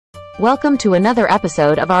Welcome to another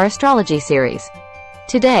episode of our astrology series.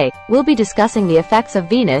 Today, we'll be discussing the effects of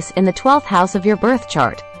Venus in the 12th house of your birth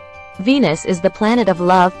chart. Venus is the planet of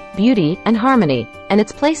love, beauty, and harmony, and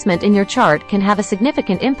its placement in your chart can have a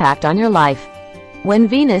significant impact on your life. When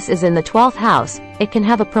Venus is in the 12th house, it can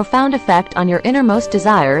have a profound effect on your innermost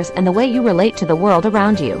desires and the way you relate to the world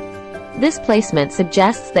around you. This placement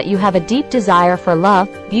suggests that you have a deep desire for love,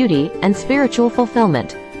 beauty, and spiritual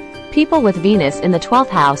fulfillment. People with Venus in the 12th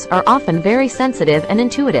house are often very sensitive and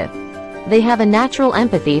intuitive. They have a natural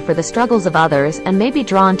empathy for the struggles of others and may be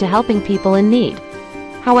drawn to helping people in need.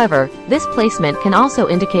 However, this placement can also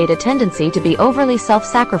indicate a tendency to be overly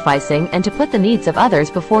self-sacrificing and to put the needs of others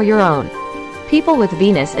before your own. People with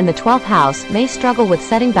Venus in the 12th house may struggle with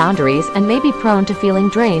setting boundaries and may be prone to feeling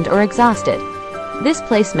drained or exhausted. This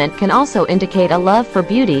placement can also indicate a love for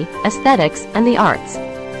beauty, aesthetics, and the arts.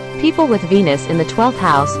 People with Venus in the 12th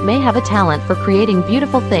house may have a talent for creating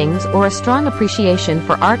beautiful things or a strong appreciation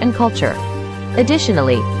for art and culture.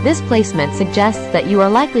 Additionally, this placement suggests that you are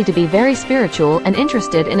likely to be very spiritual and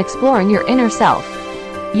interested in exploring your inner self.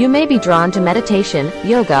 You may be drawn to meditation,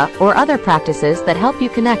 yoga, or other practices that help you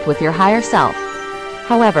connect with your higher self.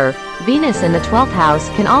 However, Venus in the 12th house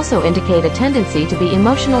can also indicate a tendency to be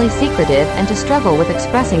emotionally secretive and to struggle with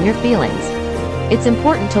expressing your feelings. It's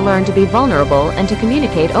important to learn to be vulnerable and to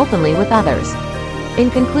communicate openly with others.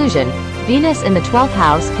 In conclusion, Venus in the 12th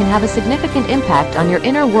house can have a significant impact on your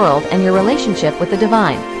inner world and your relationship with the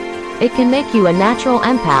divine. It can make you a natural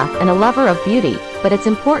empath and a lover of beauty, but it's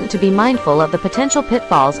important to be mindful of the potential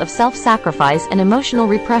pitfalls of self-sacrifice and emotional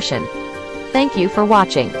repression. Thank you for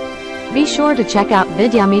watching. Be sure to check out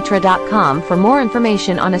vidyamitra.com for more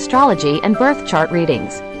information on astrology and birth chart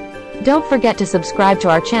readings. Don't forget to subscribe to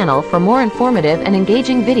our channel for more informative and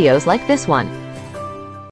engaging videos like this one.